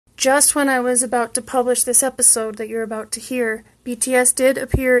Just when I was about to publish this episode that you're about to hear, BTS did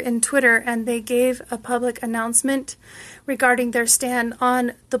appear in Twitter and they gave a public announcement regarding their stand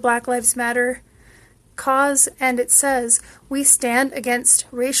on the Black Lives Matter cause, and it says, "We stand against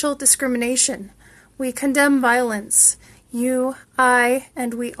racial discrimination. We condemn violence. You, I,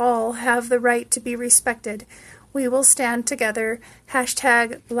 and we all have the right to be respected. We will stand together.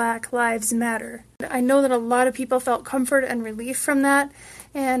 Hashtag Black Lives Matter." I know that a lot of people felt comfort and relief from that,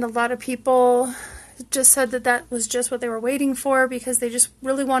 and a lot of people just said that that was just what they were waiting for because they just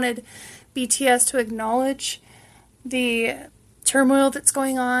really wanted BTS to acknowledge the turmoil that's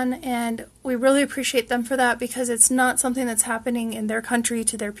going on, and we really appreciate them for that because it's not something that's happening in their country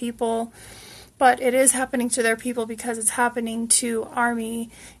to their people, but it is happening to their people because it's happening to ARMY,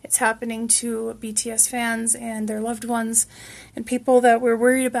 it's happening to BTS fans and their loved ones and people that we're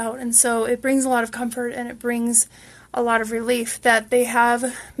worried about, and so it brings a lot of comfort and it brings a lot of relief that they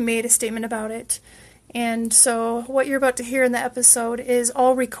have made a statement about it. And so what you're about to hear in the episode is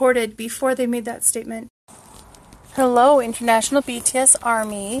all recorded before they made that statement. Hello, International BTS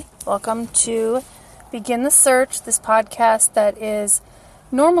Army. Welcome to Begin the Search, this podcast that is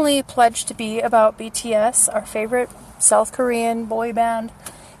normally pledged to be about BTS, our favorite South Korean boy band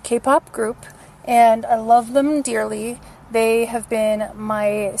K-pop group, and I love them dearly. They have been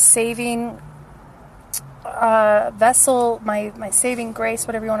my saving vessel, my saving grace,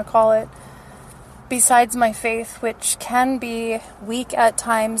 whatever you want to call it. Besides my faith, which can be weak at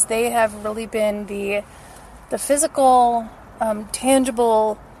times, they have really been the physical,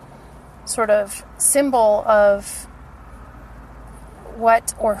 tangible sort of symbol of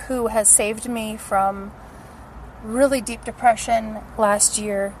what or who has saved me from really deep depression last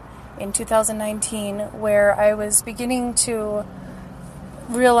year in 2019, where I was beginning to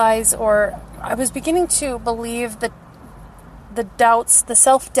realize, or I was beginning to believe that the doubts, the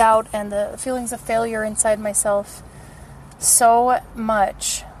self-doubt, and the feelings of failure inside myself so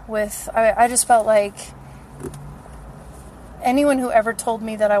much I just felt like anyone who ever told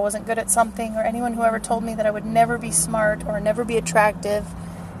me that I wasn't good at something, or anyone who ever told me that I would never be smart, or never be attractive,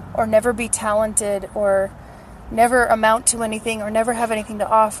 or never be talented, or never amount to anything, or never have anything to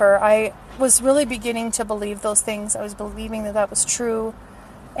offer, I was really beginning to believe those things. I was believing that was true,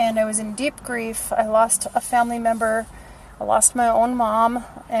 and I was in deep grief. I lost a family member. I lost my own mom,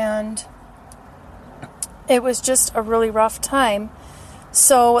 and it was just a really rough time.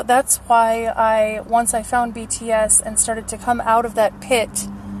 So that's why once I found BTS and started to come out of that pit,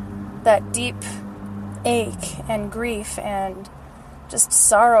 that deep ache and grief and just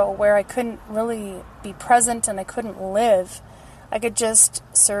sorrow where I couldn't really be present and I couldn't live. I could just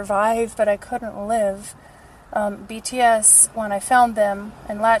survive, but I couldn't live. BTS, when I found them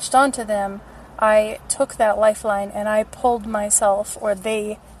and latched onto them, I took that lifeline and I pulled myself, or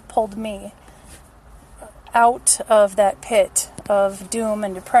they pulled me, out of that pit of doom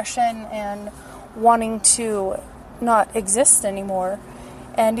and depression and wanting to not exist anymore.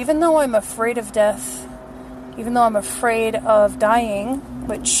 And even though I'm afraid of death, even though I'm afraid of dying,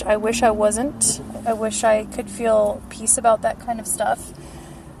 which I wish I wasn't, I wish I could feel peace about that kind of stuff,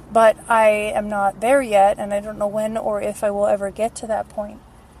 but I am not there yet, and I don't know when or if I will ever get to that point.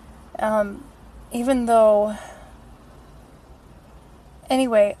 Even though,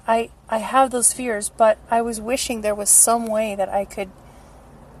 anyway, I have those fears, but I was wishing there was some way that I could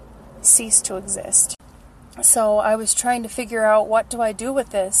cease to exist. So I was trying to figure out, what do I do with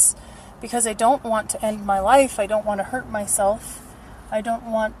this? Because I don't want to end my life. I don't want to hurt myself. I don't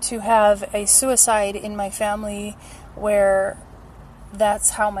want to have a suicide in my family where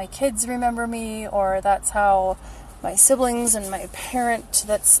that's how my kids remember me, or that's how my siblings and my parent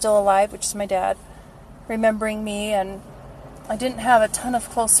that's still alive, which is my dad, remembering me. And I didn't have a ton of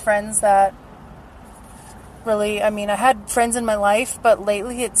close friends that really, I had friends in my life, but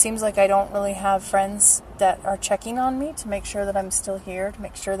lately it seems like I don't really have friends that are checking on me to make sure that I'm still here, to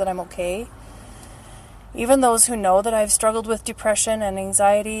make sure that I'm okay. Even those who know that I've struggled with depression and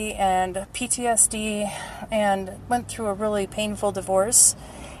anxiety and PTSD and went through a really painful divorce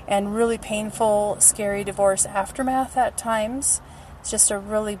and really painful, scary divorce aftermath at times. It's just a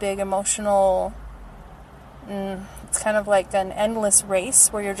really big emotional, it's kind of like an endless race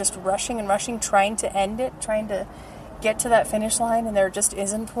where you're just rushing and rushing, trying to end it, trying to get to that finish line, and there just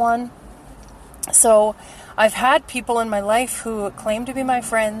isn't one. So I've had people in my life who claim to be my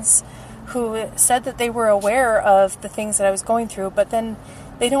friends, who said that they were aware of the things that I was going through, but then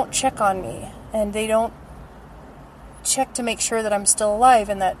they don't check on me, and they don't check to make sure that I'm still alive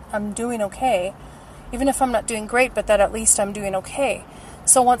and that I'm doing okay, even if I'm not doing great, but that at least I'm doing okay.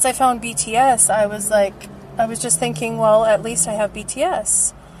 So once I found BTS, I was just thinking, well, at least I have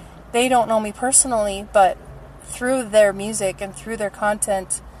BTS. they don't know me personally, but through their music and through their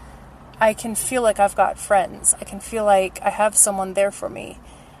content, I can feel like I've got friends. I can feel like I have someone there for me.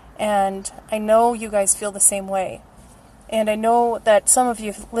 And I know you guys feel the same way. And I know that some of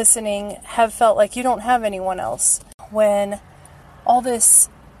you listening have felt like you don't have anyone else. When all this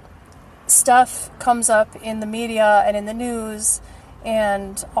stuff comes up in the media and in the news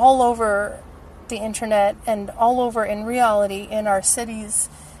and all over the internet and all over in reality, in our cities,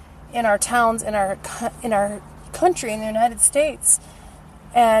 in our towns, in our country, in the United States.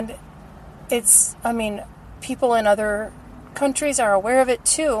 And it's, I mean, people in other countries are aware of it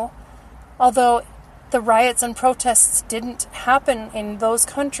too, although the riots and protests didn't happen in those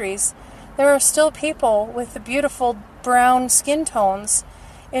countries. There are still people with the beautiful brown skin tones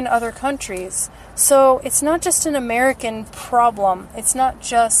in other countries. So it's not just an American problem. It's not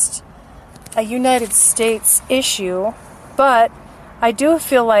just a United States issue, but I do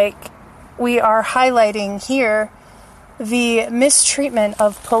feel like we are highlighting here the mistreatment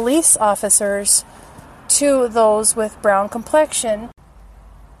of police officers to those with brown complexion.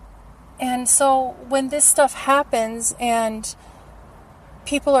 And so when this stuff happens and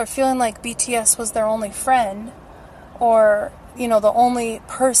people are feeling like BTS was their only friend, or, you know, the only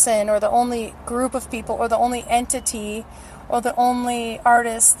person or the only group of people or the only entity or the only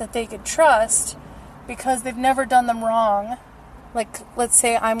artist that they could trust because they've never done them wrong. Like, let's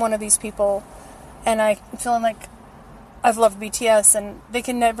say I'm one of these people and I'm feeling like I've loved BTS and they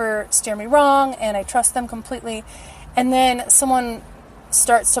can never steer me wrong and I trust them completely. And then someone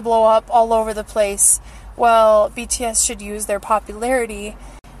starts to blow up all over the place. Well, BTS should use their popularity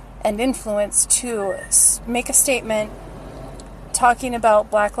and influence to make a statement talking about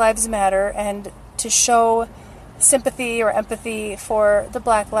Black Lives Matter and to show sympathy or empathy for the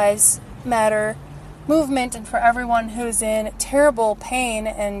Black Lives Matter movement and for everyone who's in terrible pain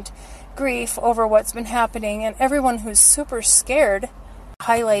and grief over what's been happening, and everyone who's super scared,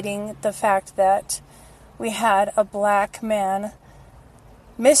 highlighting the fact that we had a black man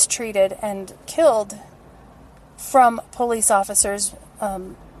mistreated and killed from police officers'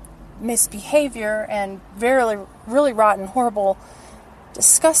 misbehavior and really rotten, horrible,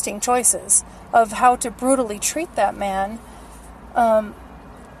 disgusting choices of how to brutally treat that man.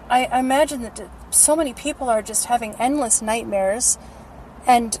 I imagine that so many people are just having endless nightmares,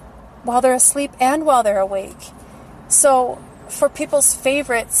 and while they're asleep and while they're awake. So for people's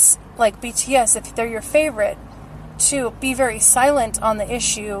favorites like BTS, if they're your favorite, to be very silent on the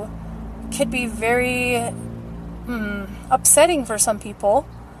issue could be very upsetting for some people,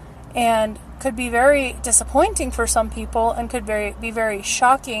 and could be very disappointing for some people, and could be very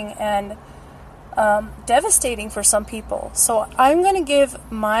shocking and devastating for some people. So I'm going to give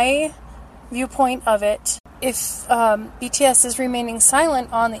my viewpoint of it. If BTS is remaining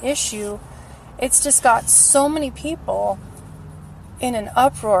silent on the issue, it's just got so many people in an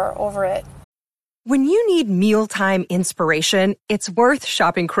uproar over it. When you need mealtime inspiration, it's worth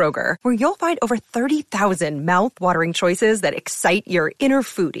shopping Kroger, where you'll find over 30,000 mouth-watering choices that excite your inner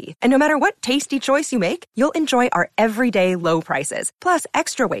foodie. And no matter what tasty choice you make, you'll enjoy our everyday low prices, plus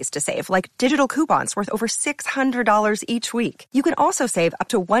extra ways to save, like digital coupons worth over $600 each week. You can also save up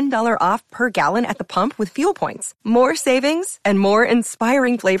to $1 off per gallon at the pump with fuel points. More savings and more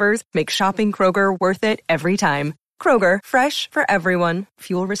inspiring flavors make shopping Kroger worth it every time. Kroger, fresh for everyone.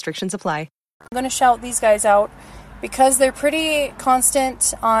 Fuel restrictions apply. I'm going to shout these guys out because they're pretty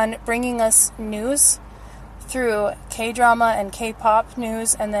constant on bringing us news through K-drama and K-pop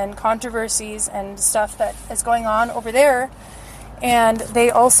news, and then controversies and stuff that is going on over there. And they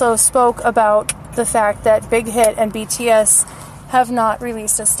also spoke about the fact that Big Hit and BTS have not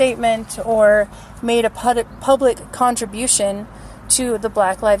released a statement or made a public contribution to the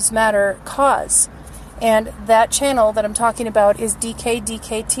Black Lives Matter cause. And that channel that I'm talking about is DK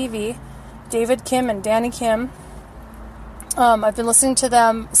TV. David Kim and Danny Kim. I've been listening to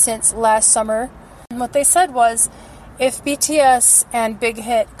them since last summer. And what they said was, if BTS and Big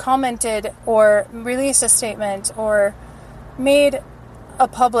Hit commented or released a statement or made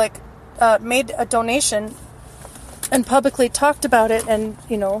a donation and publicly talked about it, and,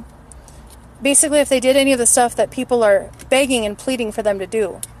 you know, basically if they did any of the stuff that people are begging and pleading for them to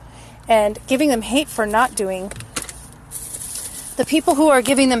do and giving them hate for not doing, the people who are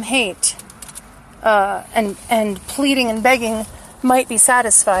giving them hate and pleading and begging might be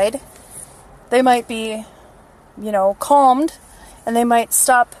satisfied. They might be, you know, calmed, and they might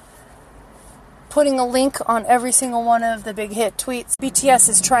stop putting a link on every single one of the Big Hit tweets. BTS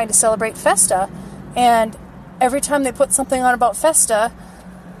is trying to celebrate Festa, and every time they put something on about Festa,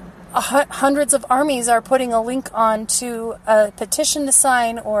 hundreds of armies are putting a link on to a petition to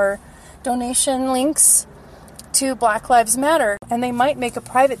sign or donation links to Black Lives Matter. And they might make a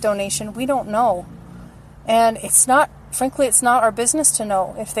private donation. We don't know. And frankly, it's not our business to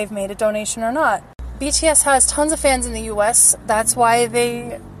know if they've made a donation or not. BTS has tons of fans in the US. That's why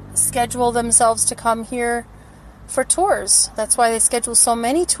they schedule themselves to come here for tours. That's why they schedule so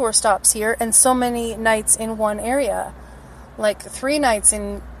many tour stops here and so many nights in one area. Like 3 nights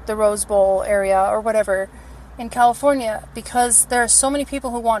in the Rose Bowl area or whatever in California, because there are so many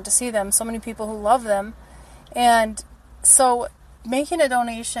people who want to see them, so many people who love them. And so making a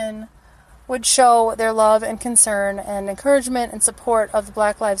donation would show their love and concern and encouragement and support of the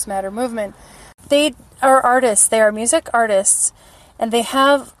Black Lives Matter movement. They are artists. They are music artists, and they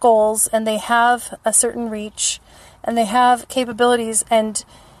have goals, and they have a certain reach, and they have capabilities. And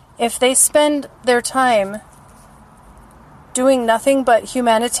if they spend their time doing nothing but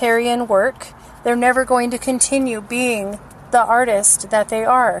humanitarian work, they're never going to continue being the artist that they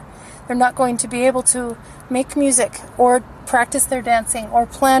are. They're not going to be able to make music or practice their dancing or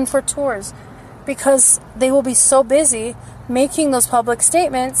plan for tours, because they will be so busy making those public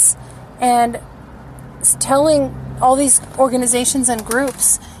statements and telling all these organizations and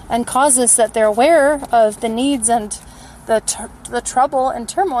groups and causes that they're aware of the needs and the trouble and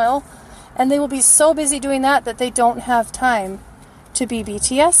turmoil, and they will be so busy doing that they don't have time to be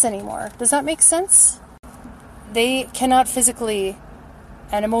BTS anymore. Does that make sense? They cannot physically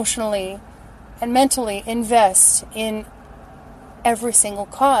and emotionally and mentally invest in every single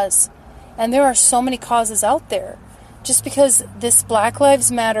cause. And there are so many causes out there. Just because this Black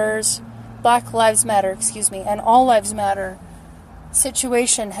Lives Matter, and All Lives Matter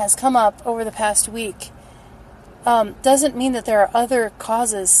situation has come up over the past week, doesn't mean that there are other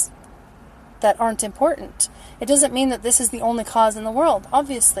causes that aren't important. It doesn't mean that this is the only cause in the world.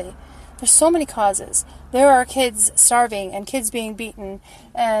 Obviously, there's so many causes. There are kids starving and kids being beaten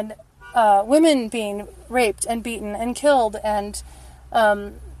and women being raped and beaten and killed, and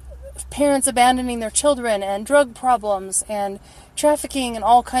parents abandoning their children, and drug problems and trafficking and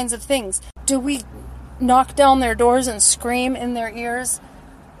all kinds of things. Do we knock down their doors and scream in their ears,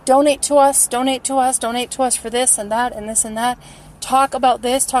 donate to us, donate to us, donate to us for this and that and this and that, talk about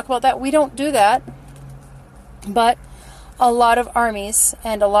this, talk about that? We don't do that. But a lot of armies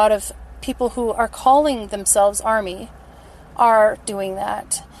and a lot of people who are calling themselves army are doing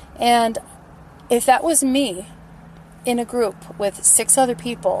that. And if that was me in a group with 6 other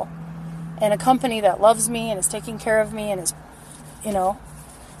people in a company that loves me and is taking care of me and is,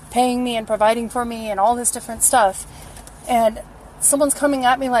 paying me and providing for me and all this different stuff, and someone's coming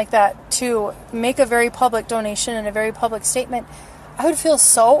at me like that to make a very public donation and a very public statement, I would feel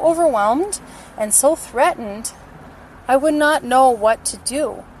so overwhelmed and so threatened, I would not know what to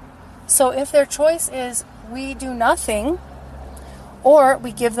do. So if their choice is we do nothing or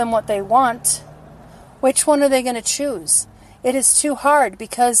we give them what they want, which one are they going to choose? It is too hard,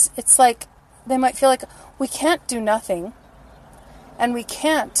 because it's like they might feel like we can't do nothing and we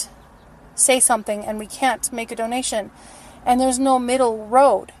can't say something and we can't make a donation, and there's no middle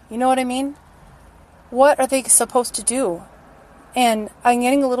road. You know what I mean? What are they supposed to do? And I'm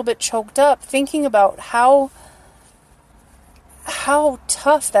getting a little bit choked up thinking about how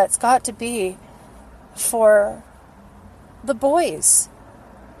tough that's got to be for the boys.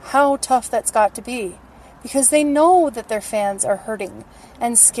 How tough that's got to be. Because they know that their fans are hurting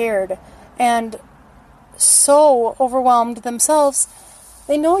and scared and so overwhelmed themselves.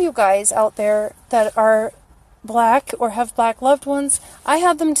 They know you guys out there that are black or have black loved ones. I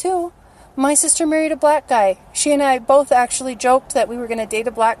have them too. My sister married a black guy. She and I both actually joked that we were going to date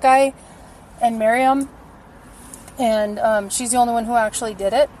a black guy and marry him. And she's the only one who actually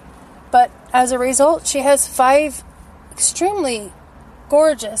did it. But as a result, she has 5 extremely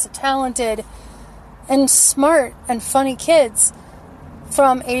gorgeous, talented, and smart and funny kids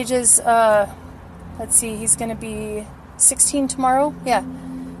from ages, he's going to be 16 tomorrow. Yeah.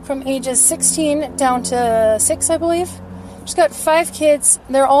 From ages 16 down to 6, I believe. She's got 5 kids.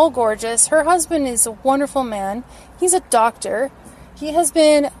 They're all gorgeous. Her husband is a wonderful man. He's a doctor. He has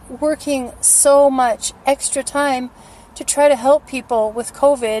been working so much extra time to try to help people with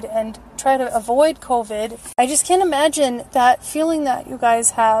COVID and try to avoid COVID. I just can't imagine that feeling that you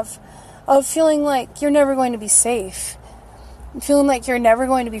guys have of feeling like you're never going to be safe, feeling like you're never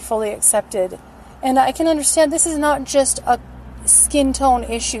going to be fully accepted. And I can understand this is not just a skin tone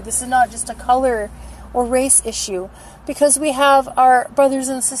issue. This is not just a color or race issue, because we have our brothers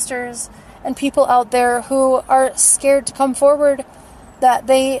and sisters and people out there who are scared to come forward that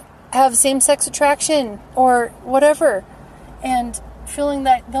they have same-sex attraction or whatever. And feeling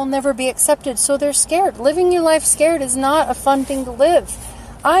that they'll never be accepted, so they're scared. Living your life scared is not a fun thing to live.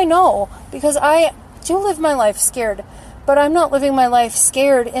 I know, because I do live my life scared, but I'm not living my life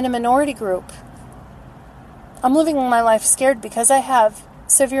scared in a minority group. I'm living my life scared because I have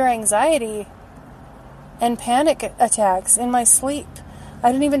severe anxiety and panic attacks in my sleep.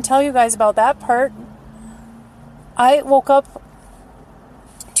 I didn't even tell you guys about that part. I woke up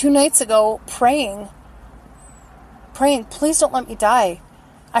 2 nights ago praying, please don't let me die.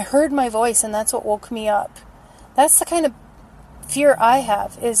 I heard my voice, and that's what woke me up. That's the kind of fear I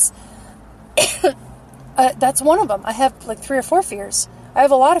have, is that's one of them. I have like 3 or 4 fears. I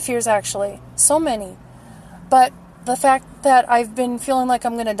have a lot of fears, actually. So many. But the fact that I've been feeling like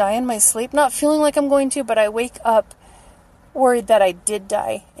I'm going to die in my sleep, not feeling like I'm going to, but I wake up worried that I did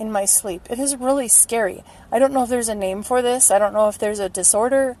die in my sleep. It is really scary. I don't know if there's a name for this. I don't know if there's a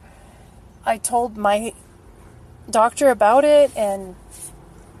disorder. I told my doctor about it, and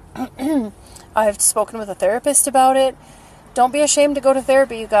I've spoken with a therapist about it. Don't be ashamed to go to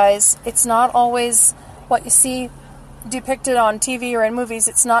therapy, you guys. It's not always what you see depicted on TV or in movies.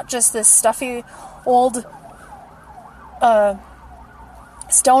 It's not just this stuffy, old,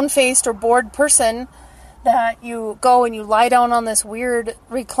 stone-faced or bored person that you go and you lie down on this weird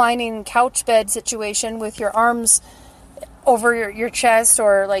reclining couch bed situation with your arms over your chest,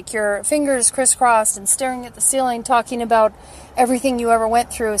 or like your fingers crisscrossed and staring at the ceiling, talking about everything you ever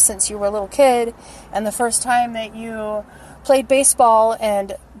went through since you were a little kid, and the first time that you played baseball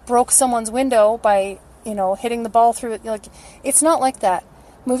and broke someone's window by, hitting the ball through it. Like, it's not like that.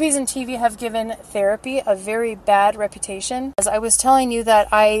 Movies and TV have given therapy a very bad reputation. As I was telling you that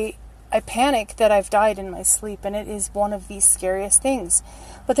I panic that I've died in my sleep, and it is one of the scariest things.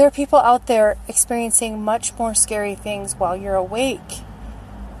 But there are people out there experiencing much more scary things while you're awake.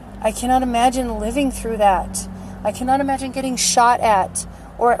 I cannot imagine living through that. I cannot imagine getting shot at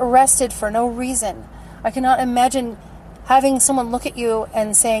or arrested for no reason. I cannot imagine having someone look at you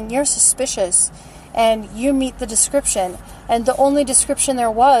and saying, you're suspicious, and you meet the description. And the only description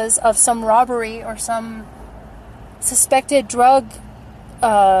there was of some robbery or some suspected drug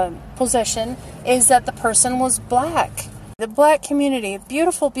possession is that the person was black. The black community,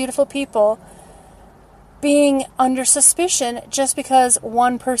 beautiful, beautiful people, being under suspicion just because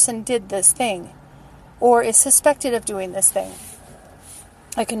one person did this thing or is suspected of doing this thing.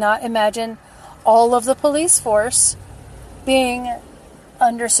 I cannot imagine all of the police force being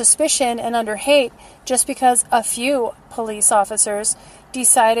under suspicion and under hate just because a few police officers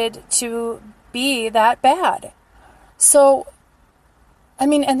decided to be that bad. So,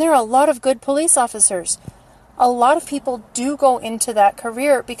 and there are a lot of good police officers. A lot of people do go into that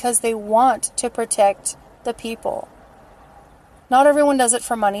career because they want to protect the people. Not everyone does it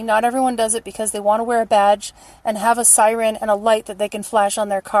for money. Not everyone does it because they want to wear a badge and have a siren and a light that they can flash on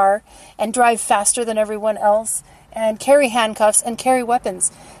their car and drive faster than everyone else and carry handcuffs and carry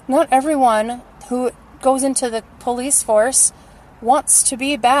weapons. Not everyone who goes into the police force wants to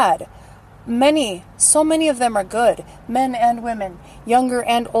be bad. So many of them are good, men and women, younger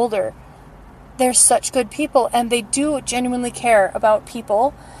and older. They're such good people, and they do genuinely care about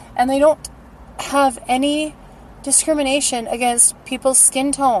people, and they don't have any discrimination against people's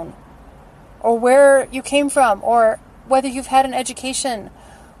skin tone or where you came from or whether you've had an education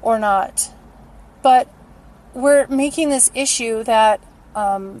or not. But we're making this issue that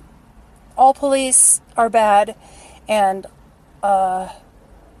all police are bad, and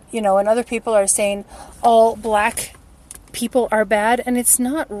and other people are saying all black people are bad, and it's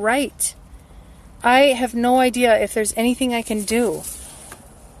not right. I have no idea if there's anything I can do,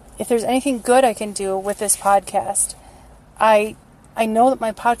 if there's anything good I can do with this podcast. I know that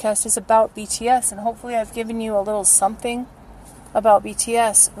my podcast is about BTS, and hopefully I've given you a little something about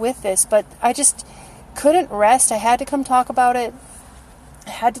BTS with this, but I just couldn't rest. I had to come talk about it.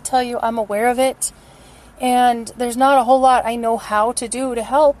 I had to tell you I'm aware of it, and there's not a whole lot I know how to do to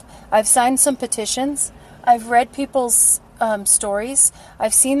help. I've signed some petitions. I've read people's stories.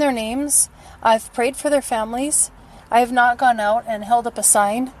 I've seen their names. I've prayed for their families. I have not gone out and held up a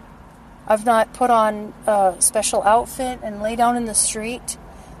sign. I've not put on a special outfit and lay down in the street.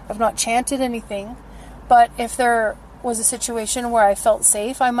 I've not chanted anything. But if there was a situation where I felt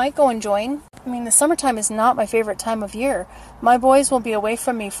safe, I might go and join. The summertime is not my favorite time of year. My boys will be away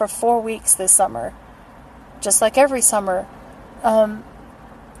from me for 4 weeks this summer. Just like every summer.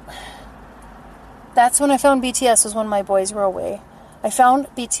 That's when I found BTS, was when my boys were away. I found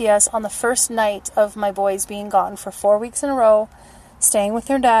BTS on the first night of my boys being gone for 4 weeks in a row, staying with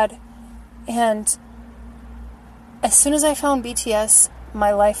their dad. And as soon as I found BTS,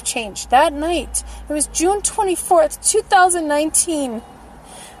 my life changed. That night, it was June 24th, 2019.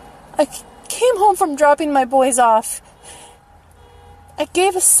 I came home from dropping my boys off. I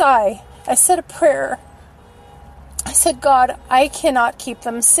gave a sigh. I said a prayer. I said, God, I cannot keep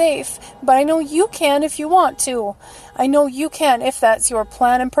them safe, but I know you can if you want to. I know you can if that's your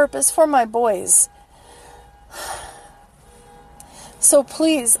plan and purpose for my boys. So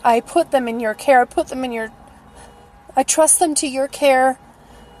please, I put them in your care. I trust them to your care.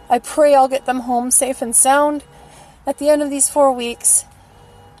 I pray I'll get them home safe and sound at the end of these 4 weeks.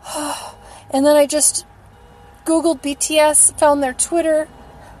 And then I just Googled BTS, found their Twitter,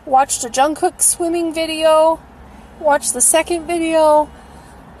 watched a Jungkook swimming video, watched the second video,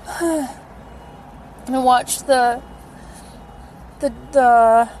 and watched the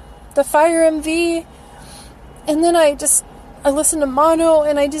Fire MV, and then I listened to Mono,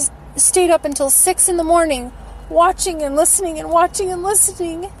 and I just stayed up until 6 in the morning, watching and listening and watching and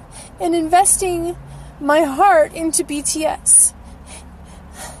listening, and investing my heart into BTS,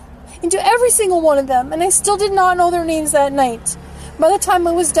 into every single one of them, and I still did not know their names that night. By the time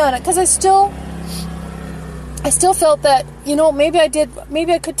I was done, because I still felt that, maybe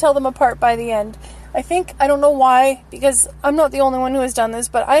I could tell them apart by the end. I don't know why, because I'm not the only one who has done this,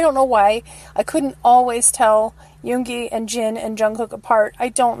 but I don't know why I couldn't always tell Yoongi and Jin and Jungkook apart. I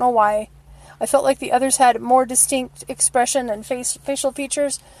don't know why. I felt like the others had more distinct expression and facial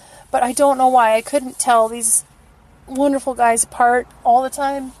features, but I don't know why I couldn't tell these wonderful guys apart all the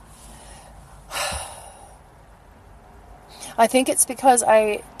time. I think it's because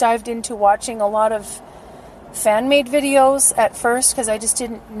I dived into watching a lot of fan-made videos at first, because I just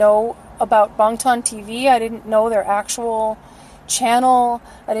didn't know about Bangtan TV. I didn't know their actual channel.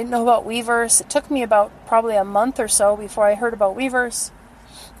 I didn't know about Weverse. It took me about probably a month or so before I heard about Weverse.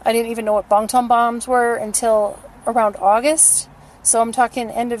 I didn't even know what Bangtan bombs were until around August. So I'm talking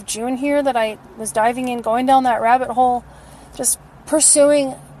end of June here that I was diving in, going down that rabbit hole, just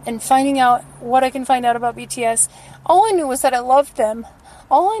pursuing and finding out what I can find out about BTS. All I knew was that I loved them.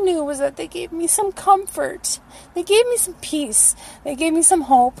 All I knew was that they gave me some comfort. They gave me some peace. They gave me some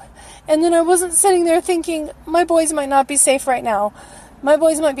hope. And then I wasn't sitting there thinking, my boys might not be safe right now. My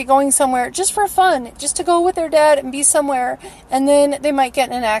boys might be going somewhere just for fun, just to go with their dad and be somewhere, and then they might get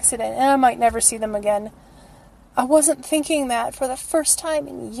in an accident, and I might never see them again. I wasn't thinking that for the first time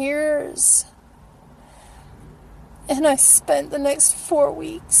in years. And I spent the next 4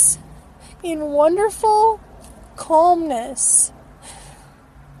 weeks in wonderful calmness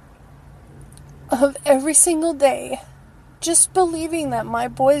of every single day, just believing that my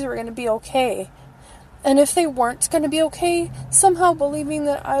boys were going to be okay. And if they weren't going to be okay, somehow believing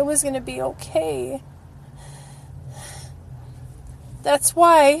that I was going to be okay. That's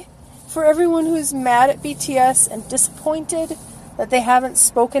why, for everyone who's mad at BTS and disappointed that they haven't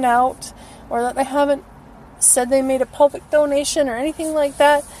spoken out, or that they haven't said they made a public donation or anything like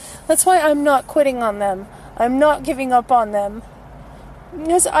that, that's why I'm not quitting on them. I'm not giving up on them.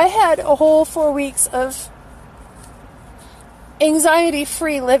 Because I had a whole 4 weeks of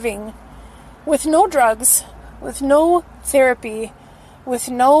anxiety-free living, with no drugs, with no therapy, with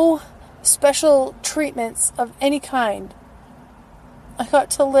no special treatments of any kind. I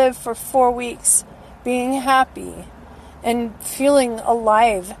got to live for 4 weeks being happy and feeling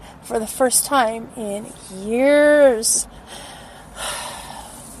alive for the first time in years.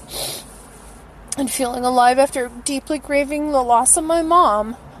 And feeling alive after deeply grieving the loss of my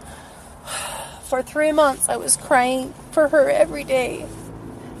mom. For 3 months, I was crying for her every day.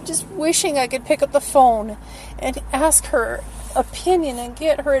 Just wishing I could pick up the phone and ask her opinion and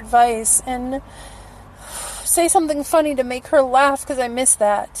get her advice and say something funny to make her laugh, because I miss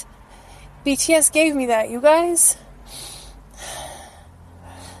that. BTS gave me that, you guys.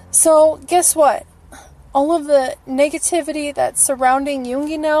 So, guess what? All of the negativity that's surrounding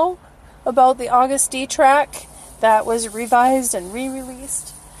Yoongi now, about the August D track that was revised and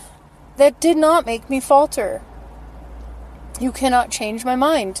re-released, that did not make me falter. You cannot change my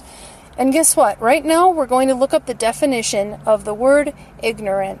mind. And guess what? Right now, we're going to look up the definition of the word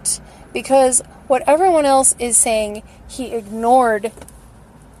ignorant. Because what everyone else is saying, he ignored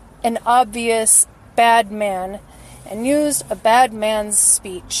an obvious bad man and used a bad man's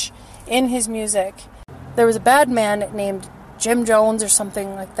speech in his music. There was a bad man named Jim Jones or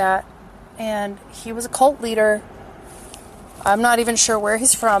something like that. And he was a cult leader. I'm not even sure where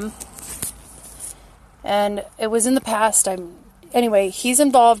he's from. And it was in the past. Anyway, he's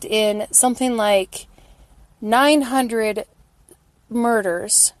involved in something like 900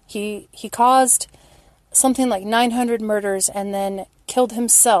 murders. He caused something like 900 murders and then killed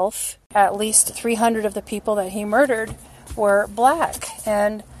himself. At least 300 of the people that he murdered were black.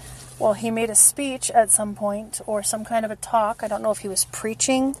 And, well, he made a speech at some point, or some kind of a talk. I don't know if he was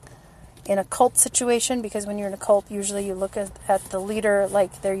preaching in a cult situation, because when you're in a cult, usually you look at the leader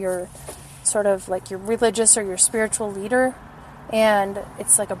like they're your sort of like your religious or your spiritual leader. And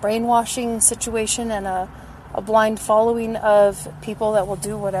it's like a brainwashing situation and a blind following of people that will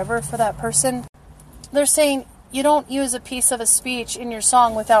do whatever for that person. They're saying you don't use a piece of a speech in your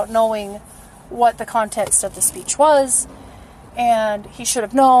song without knowing what the context of the speech was. And he should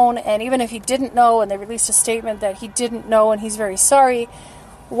have known, and even if he didn't know and they released a statement that he didn't know and he's very sorry,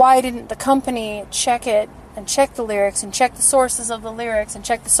 why didn't the company check it and check the lyrics and check the sources of the lyrics and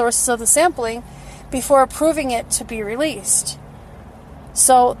check the sources of the sampling before approving it to be released?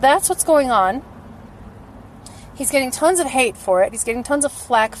 So that's what's going on. He's getting tons of hate for it. He's getting tons of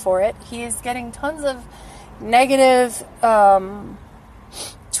flack for it. He is getting tons of negative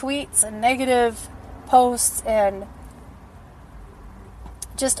tweets and negative posts and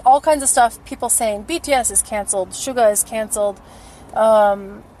just all kinds of stuff. People saying BTS is canceled, Suga is canceled.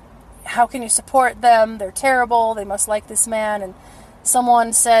 How can you support them? They're terrible. They must like this man. And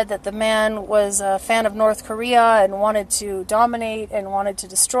someone said that the man was a fan of North Korea and wanted to dominate and wanted to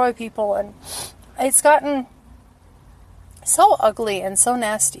destroy people. And it's gotten so ugly and so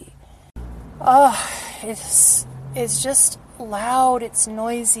nasty. It's just loud. It's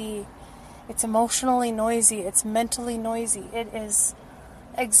noisy. It's emotionally noisy. It's mentally noisy. It is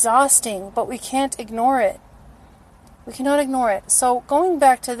exhausting, but we can't ignore it. We cannot ignore it. So going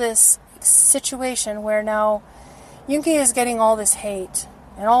back to this situation where now Yoongi is getting all this hate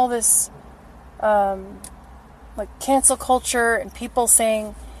and all this like cancel culture and people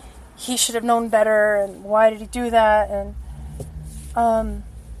saying he should have known better and why did he do that, and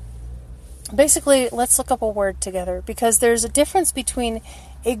basically let's look up a word together, because there's a difference between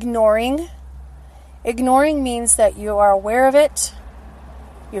ignoring. Ignoring means that you are aware of it,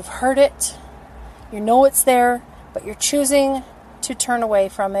 you've heard it, you know it's there, but you're choosing to turn away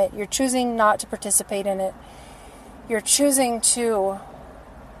from it. You're choosing not to participate in it. You're choosing to,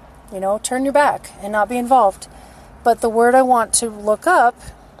 turn your back and not be involved. But the word I want to look up,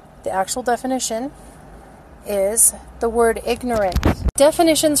 the actual definition, is the word ignorant.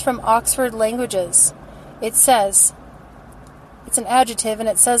 Definitions from Oxford Languages. It says, it's an adjective, and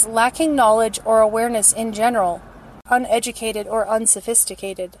it says lacking knowledge or awareness in general, uneducated or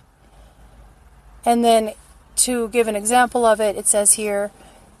unsophisticated. And then to give an example of it, it says here,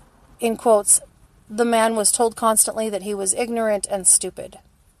 in quotes, the man was told constantly that he was ignorant and stupid.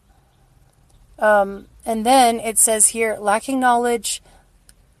 And then it says here, lacking knowledge,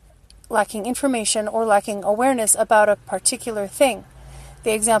 lacking information, or lacking awareness about a particular thing.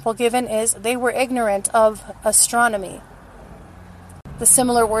 The example given is, they were ignorant of astronomy. The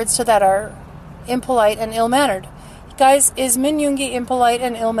similar words to that are impolite and ill-mannered. Guys, is Min Yoongi impolite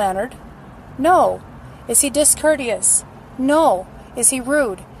and ill-mannered? No. Is he discourteous? No. Is he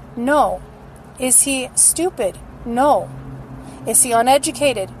rude? No. Is he stupid? No. Is he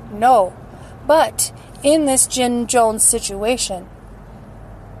uneducated? No. But in this Jin Jones situation,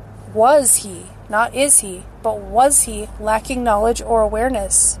 was he, not is he, but was he lacking knowledge or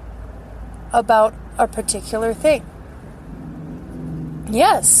awareness about a particular thing?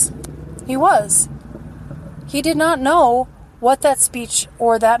 Yes, he was. He did not know what that speech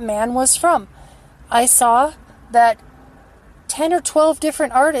or that man was from. I saw that 10 or 12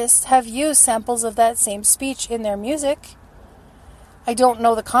 different artists have used samples of that same speech in their music. I don't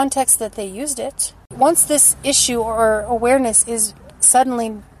know the context that they used it. Once this issue or awareness is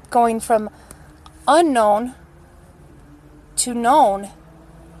suddenly going from unknown to known,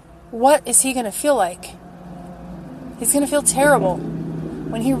 what is he going to feel like? He's going to feel terrible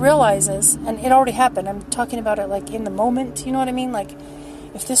when he realizes, and it already happened. I'm talking about it like in the moment, you know what I mean? Like,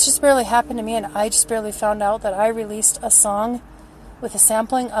 if this just barely happened to me and I just barely found out that I released a song with a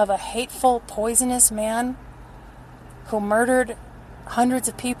sampling of a hateful, poisonous man who murdered hundreds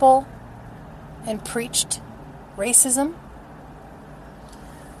of people and preached racism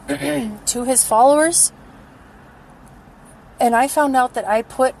to his followers, and I found out that I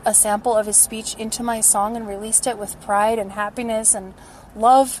put a sample of his speech into my song and released it with pride and happiness and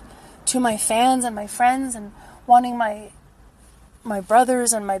love to my fans and my friends, and wanting my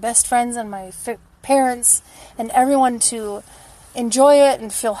brothers and my best friends and my parents and everyone to enjoy it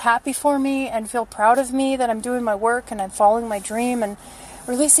and feel happy for me and feel proud of me that I'm doing my work and I'm following my dream and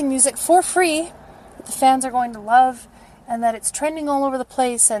releasing music for free that the fans are going to love, and that it's trending all over the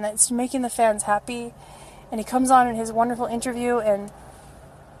place and it's making the fans happy. And he comes on in his wonderful interview and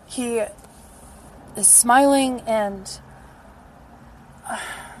he is smiling, and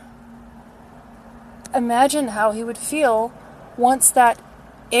imagine how he would feel once that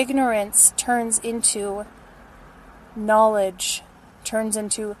ignorance turns into knowledge, turns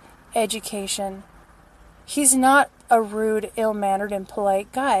into education. He's not a rude, ill-mannered, and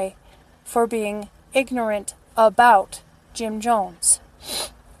polite guy for being ignorant about Jim Jones.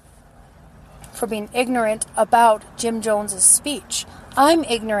 For being ignorant about Jim Jones's speech. I'm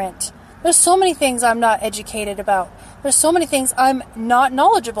ignorant. There's so many things I'm not educated about. There's so many things I'm not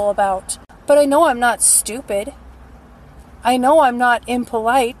knowledgeable about. But I know I'm not stupid. I know I'm not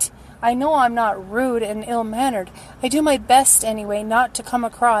impolite. I know I'm not rude and ill-mannered. I do my best anyway not to come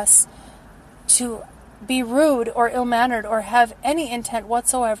across to be rude or ill-mannered or have any intent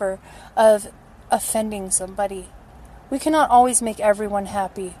whatsoever of offending somebody. We cannot always make everyone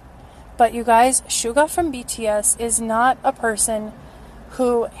happy. But you guys, Suga from BTS is not a person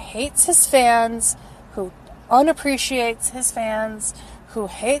who hates his fans, who unappreciates his fans, who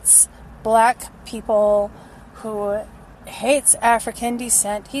hates black people, who hates African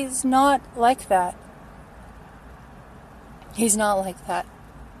descent. He's not like that. He's not like that.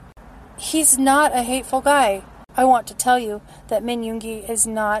 He's not a hateful guy. I want to tell you that Min Yoongi is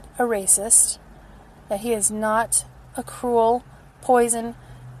not a racist, that he is not a cruel, poison,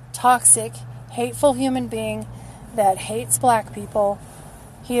 toxic, hateful human being that hates black people.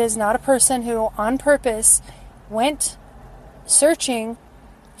 He is not a person who, on purpose, went searching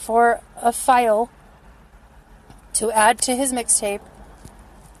for a file to add to his mixtape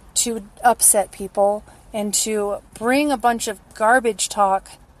to upset people and to bring a bunch of garbage talk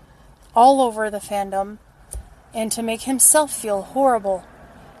all over the fandom and to make himself feel horrible.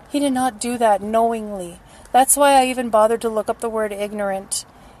 He did not do that knowingly. That's why I even bothered to look up the word ignorant.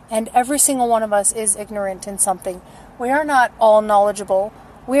 And every single one of us is ignorant in something. We are not all knowledgeable.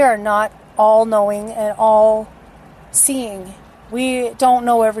 We are not all knowing and all seeing. We don't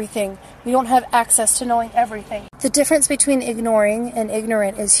know everything. We don't have access to knowing everything. The difference between ignoring and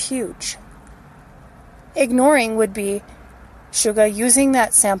ignorant is huge. Ignoring would be Suga using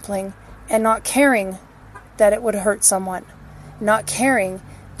that sampling and not caring that it would hurt someone. Not caring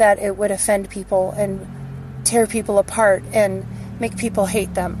that it would offend people and tear people apart and make people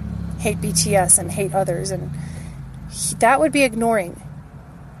hate them, hate BTS and hate others. And that would be ignoring.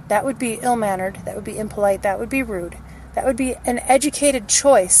 That would be ill-mannered. That would be impolite. That would be rude. That would be an educated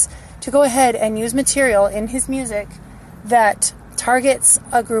choice to go ahead and use material in his music that targets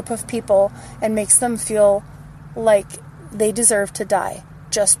a group of people and makes them feel like they deserve to die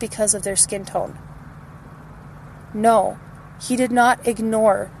just because of their skin tone. No, he did not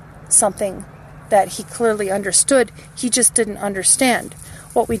ignore something that he clearly understood. He just didn't understand.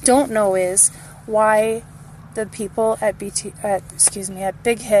 What we don't know is why the people at Big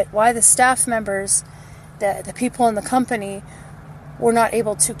Hit, why the staff members, the people in the company were not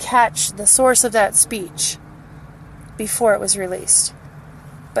able to catch the source of that speech before it was released.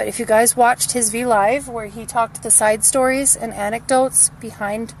 But if you guys watched his V Live where he talked the side stories and anecdotes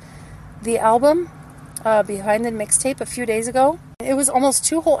behind the album, behind the mixtape a few days ago, it was almost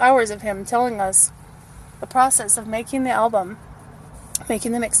 2 whole hours of him telling us the process of making the album,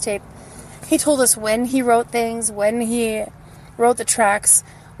 making the mixtape. He told us when he wrote things, when he wrote the tracks,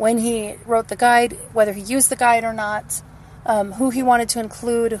 when he wrote the guide, whether he used the guide or not, who he wanted to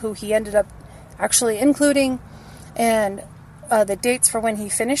include, who he ended up actually including, and the dates for when he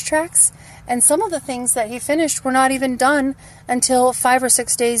finished tracks. And some of the things that he finished were not even done until 5 or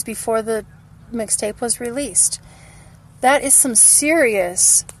 6 days before the mixtape was released. That is some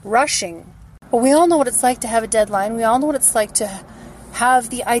serious rushing. But we all know what it's like to have a deadline. We all know what it's like to have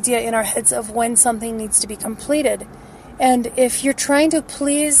the idea in our heads of when something needs to be completed. And if you're trying to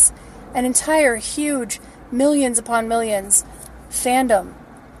please an entire huge millions upon millions fandom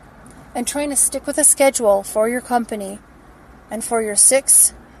and trying to stick with a schedule for your company and for your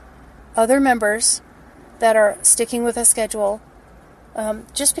 6 other members that are sticking with a schedule,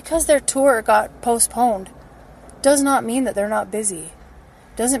 just because their tour got postponed does not mean that they're not busy.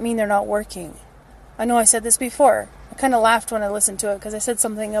 Doesn't mean they're not working. I know I said this before. I kind of laughed when I listened to it because I said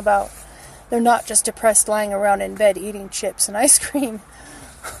something about they're not just depressed lying around in bed eating chips and ice cream.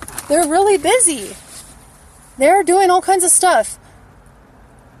 They're really busy. They're doing all kinds of stuff.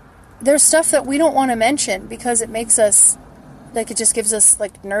 There's stuff that we don't want to mention because it makes us, like, it just gives us,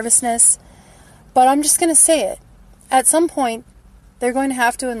 like, nervousness. But I'm just going to say it. At some point, they're going to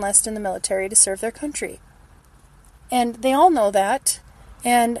have to enlist in the military to serve their country. And they all know that.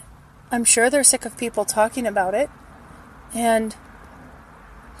 And I'm sure they're sick of people talking about it.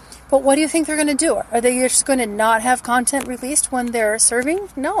 But what do you think they're going to do? Are they just going to not have content released when they're serving?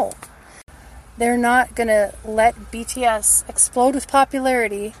 No. They're not going to let BTS explode with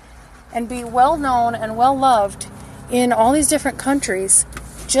popularity and be well known and well loved in all these different countries,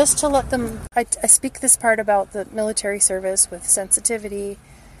 just to let them, I speak this part about the military service with sensitivity,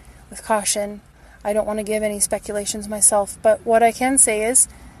 with caution. I don't want to give any speculations myself, but what I can say is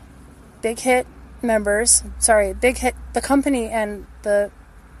Big Hit, the company and the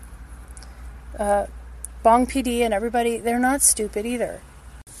Bong PD and everybody, they're not stupid either.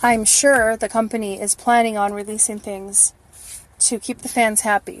 I'm sure the company is planning on releasing things to keep the fans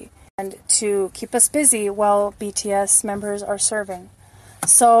happy and to keep us busy while BTS members are serving.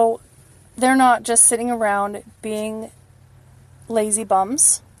 So they're not just sitting around being lazy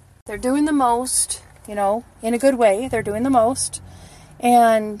bums. They're doing the most, in a good way. They're doing the most.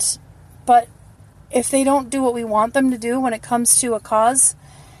 But if they don't do what we want them to do when it comes to a cause,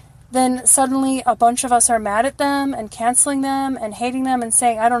 then suddenly a bunch of us are mad at them and canceling them and hating them and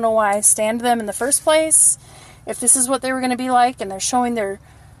saying, I don't know why I stand them in the first place. If this is what they were going to be like, and they're showing their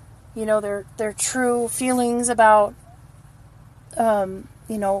true feelings about,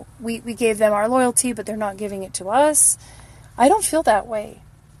 we gave them our loyalty, but they're not giving it to us. I don't feel that way.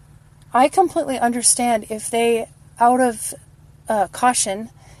 I completely understand if they, out of caution,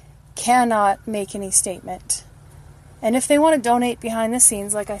 cannot make any statement. And if they want to donate behind the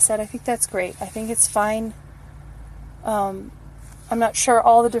scenes, like I said, I think that's great. I think it's fine. I'm not sure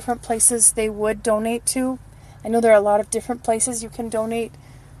all the different places they would donate to. I know there are a lot of different places you can donate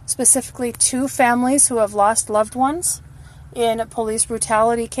specifically to families who have lost loved ones in police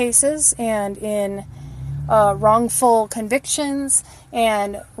brutality cases and in wrongful convictions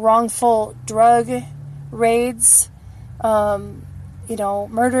and wrongful drug raids,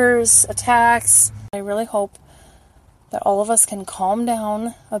 murders, attacks. I really hope that all of us can calm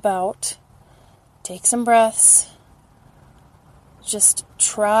down about, take some breaths, just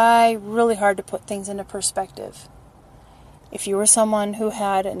try really hard to put things into perspective. If you were someone who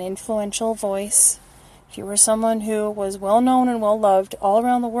had an influential voice, if you were someone who was well known and well loved all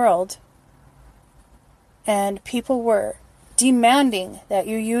around the world, and people were demanding that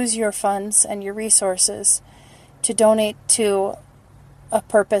you use your funds and your resources to donate to a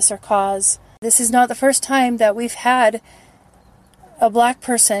purpose or cause, this is not the first time that we've had a black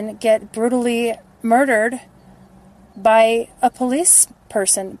person get brutally murdered by a police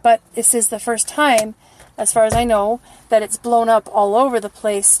person, but this is the first time, as far as I know, that it's blown up all over the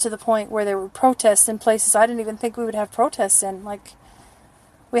place to the point where there were protests in places I didn't even think we would have protests in. Like,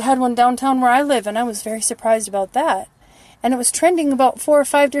 we had one downtown where I live, and I was very surprised about that. And it was trending about 4 or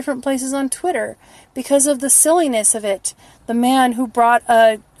 5 different places on Twitter because of the silliness of it. The man who brought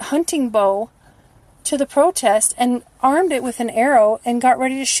a hunting bow to the protest and armed it with an arrow and got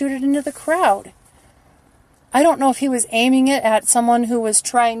ready to shoot it into the crowd. I don't know if he was aiming it at someone who was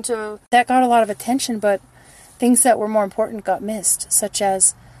trying to... That got a lot of attention, but things that were more important got missed, such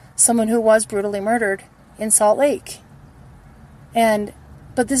as someone who was brutally murdered in Salt Lake.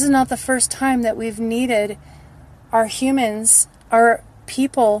 But this is not the first time that we've needed our humans, our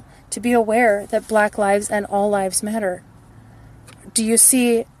people, to be aware that Black lives and all lives matter. Do you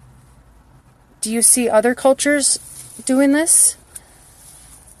see other cultures doing this?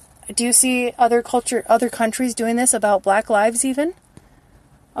 Do you see other countries doing this about Black lives even?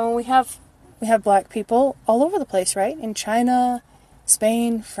 We have Black people all over the place, right? In China,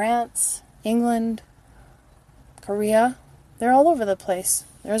 Spain, France, England, Korea. They're all over the place.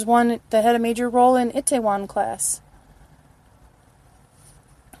 There's one that had a major role in Itaewon class.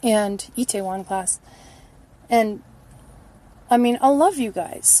 And I love you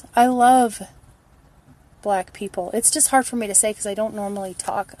guys. I love Black people. It's just hard for me to say because I don't normally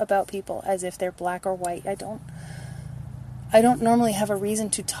talk about people as if they're black or white. I don't normally have a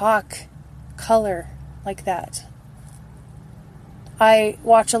reason to talk color like that. I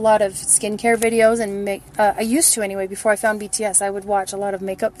watch a lot of skincare videos and I used to anyway, before I found BTS, I would watch a lot of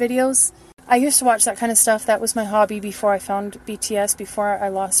makeup videos. I used to watch that kind of stuff. That was my hobby before I found BTS, before I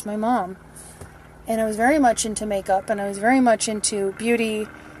lost my mom. And I was very much into makeup and I was very much into beauty.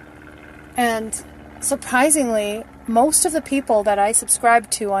 And surprisingly, most of the people that I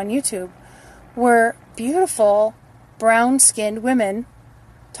subscribed to on YouTube were beautiful, brown-skinned women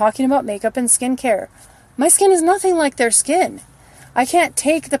talking about makeup and skincare. My skin is nothing like their skin. I can't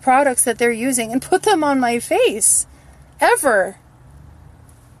take the products that they're using and put them on my face. Ever.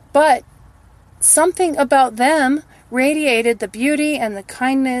 But something about them radiated the beauty and the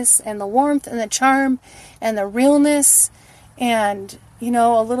kindness and the warmth and the charm and the realness and,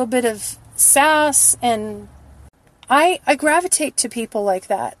 a little bit of sass, and I gravitate to people like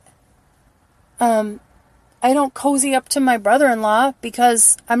that. I don't cozy up to my brother-in-law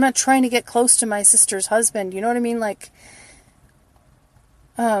because I'm not trying to get close to my sister's husband. You know what I mean?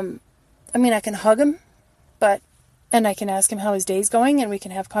 I mean, I can hug him, and I can ask him how his day's going, and we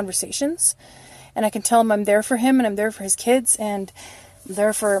can have conversations, and I can tell him I'm there for him, and I'm there for his kids, and I'm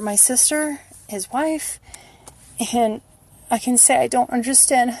there for my sister, his wife, and I can say I don't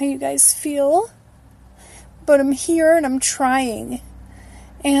understand how you guys feel, but I'm here and I'm trying.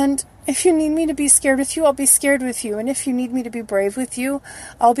 And if you need me to be scared with you, I'll be scared with you. And if you need me to be brave with you,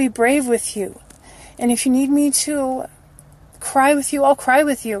 I'll be brave with you. And if you need me to cry with you, I'll cry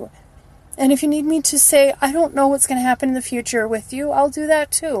with you. And if you need me to say, I don't know what's going to happen in the future with you, I'll do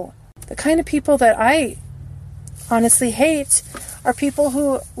that too. The kind of people that I honestly hate are people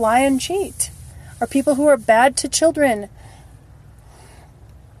who lie and cheat, are people who are bad to children,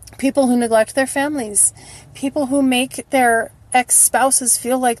 people who neglect their families, people who make their ex-spouses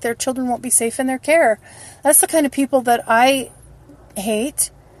feel like their children won't be safe in their care. That's the kind of people that I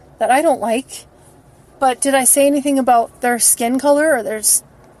hate, that I don't like. But did I say anything about their skin color or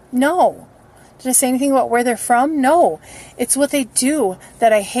no. Did I say anything about where they're from? No. It's what they do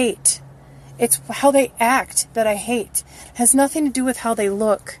that I hate. It's how they act that I hate. It has nothing to do with how they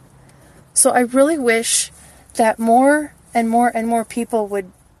look. So I really wish that more and more and more people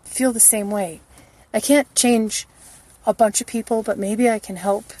would feel the same way. I can't change a bunch of people, but maybe I can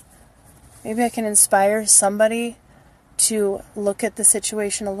help. Maybe I can inspire somebody to look at the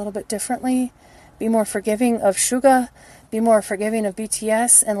situation a little bit differently, be more forgiving of Suga, be more forgiving of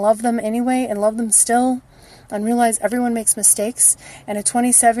BTS, and love them anyway, and love them still, and realize everyone makes mistakes, and a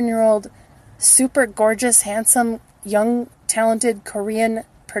 27-year-old, super gorgeous, handsome, young, talented Korean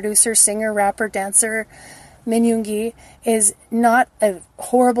producer, singer, rapper, dancer, Min Yoongi, is not a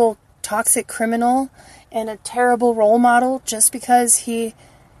horrible, toxic criminal and a terrible role model just because he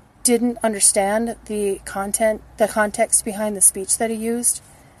didn't understand the context behind the speech that he used.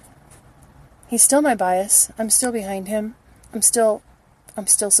 He's still my bias. I'm still behind him. I'm still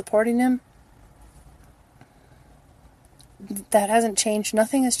supporting him. That hasn't changed.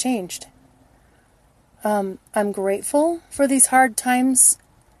 Nothing has changed. I'm grateful for these hard times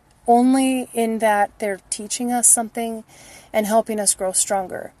only in that they're teaching us something and helping us grow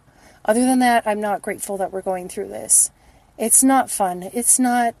stronger. Other than that, I'm not grateful that we're going through this. It's not fun. It's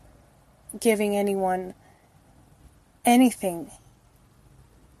not giving anyone anything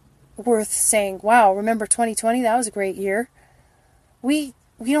worth saying, wow, remember 2020? That was a great year. We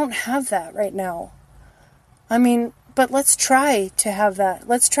don't have that right now. I mean, but let's try to have that.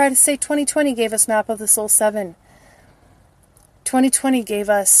 Let's try to say 2020 gave us Map of the Soul 7. 2020 gave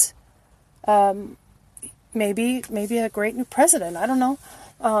us maybe a great new president. I don't know.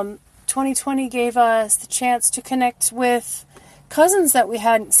 2020 gave us the chance to connect with cousins that we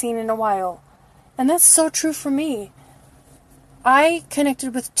hadn't seen in a while. And that's so true for me. I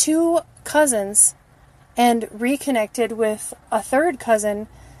connected with 2 cousins and reconnected with a third cousin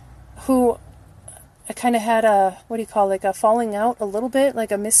who I kind of had a falling out a little bit,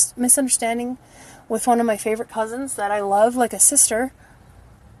 like a misunderstanding with one of my favorite cousins that I love like a sister.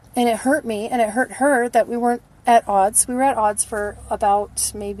 And it hurt me and it hurt her that we weren't at odds. We were at odds for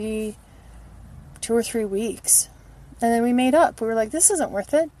about maybe 2 or 3 weeks. And then we made up. We were like, this isn't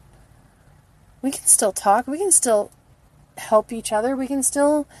worth it. We can still talk. We can still help each other. We can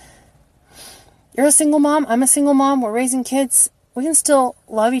still... You're a single mom. I'm a single mom. We're raising kids. We can still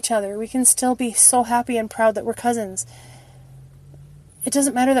love each other. We can still be so happy and proud that we're cousins. It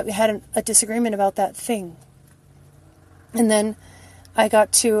doesn't matter that we had a disagreement about that thing. And then I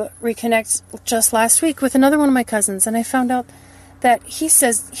got to reconnect just last week with another one of my cousins, and I found out that he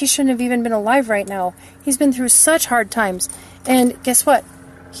says he shouldn't have even been alive right now. He's been through such hard times. And guess what?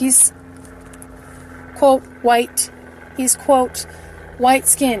 He's, quote, white. He's, quote,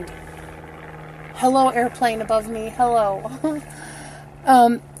 white-skinned. Hello, airplane above me. Hello.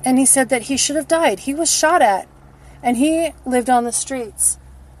 And he said that he should have died. He was shot at. And he lived on the streets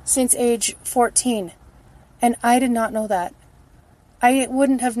since age 14. And I did not know that. I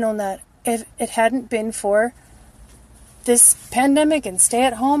wouldn't have known that if it hadn't been for this pandemic and stay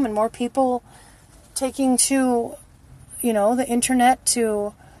at home and more people taking to, the internet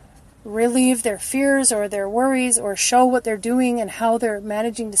to relieve their fears or their worries or show what they're doing and how they're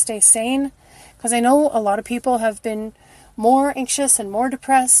managing to stay sane. Because I know a lot of people have been more anxious and more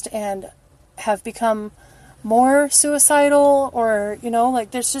depressed and have become more suicidal or,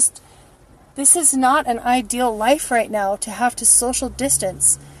 this is not an ideal life right now to have to social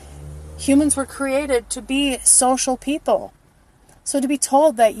distance. Humans were created to be social people. So to be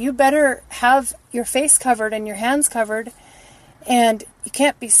told that you better have your face covered and your hands covered and you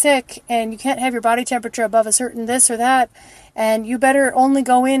can't be sick and you can't have your body temperature above a certain this or that and you better only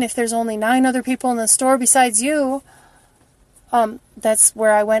go in if there's only 9 other people in the store besides you, That's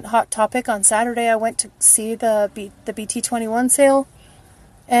where I went Hot Topic on Saturday. I went to see the BT21 sale,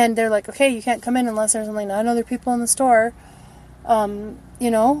 and they're like, okay, you can't come in unless there's only 9 other people in the store.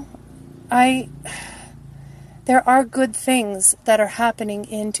 There are good things that are happening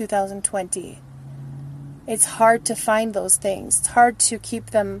in 2020. It's hard to find those things. It's hard to keep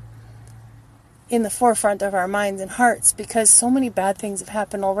them in the forefront of our minds and hearts because so many bad things have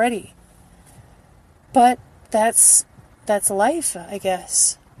happened already. But that's life, I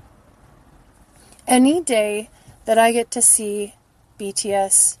guess. Any day that I get to see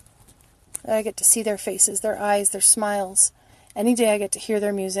BTS, that I get to see their faces, their eyes, their smiles, any day I get to hear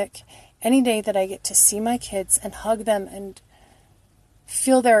their music, any day that I get to see my kids and hug them and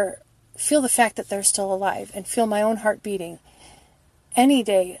feel the fact that they're still alive and feel my own heart beating, any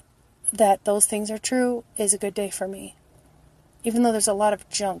day that those things are true is a good day for me. Even though there's a lot of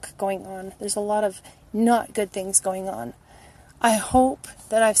junk going on, there's a lot of not good things going on. I hope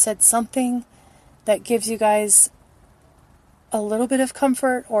that I've said something that gives you guys a little bit of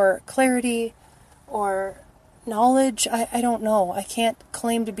comfort or clarity or knowledge. I don't know. I can't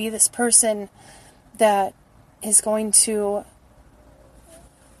claim to be this person that is going to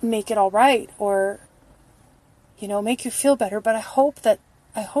make it all right or, make you feel better. But I hope that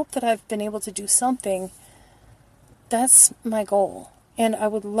I've been able to do something. That's my goal. And I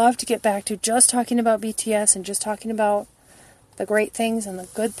would love to get back to just talking about BTS and just talking about the great things and the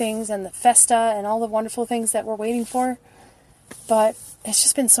good things and the festa and all the wonderful things that we're waiting for. But it's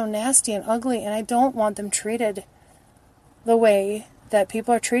just been so nasty and ugly, and I don't want them treated the way that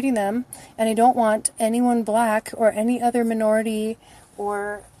people are treating them, and I don't want anyone black or any other minority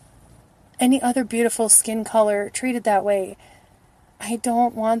or any other beautiful skin color treated that way. I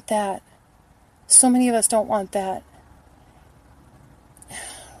don't want that. So many of us don't want that.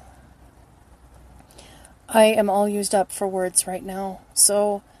 I am all used up for words right now,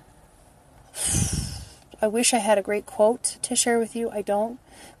 so I wish I had a great quote to share with you. I don't,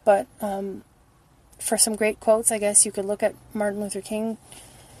 but for some great quotes, I guess you could look at Martin Luther King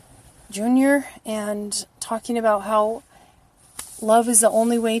Jr. and talking about how love is the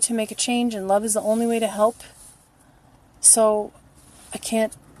only way to make a change and love is the only way to help. So I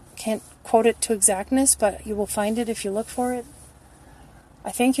can't quote it to exactness, but you will find it if you look for it. I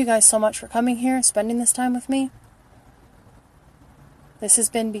thank you guys so much for coming here and spending this time with me. This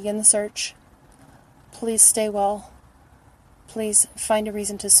has been Begin the Search. Please stay well. Please find a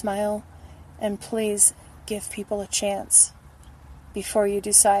reason to smile. And please give people a chance before you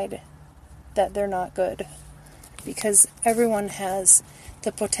decide that they're not good. Because everyone has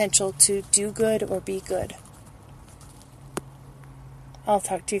the potential to do good or be good. I'll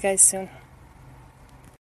talk to you guys soon.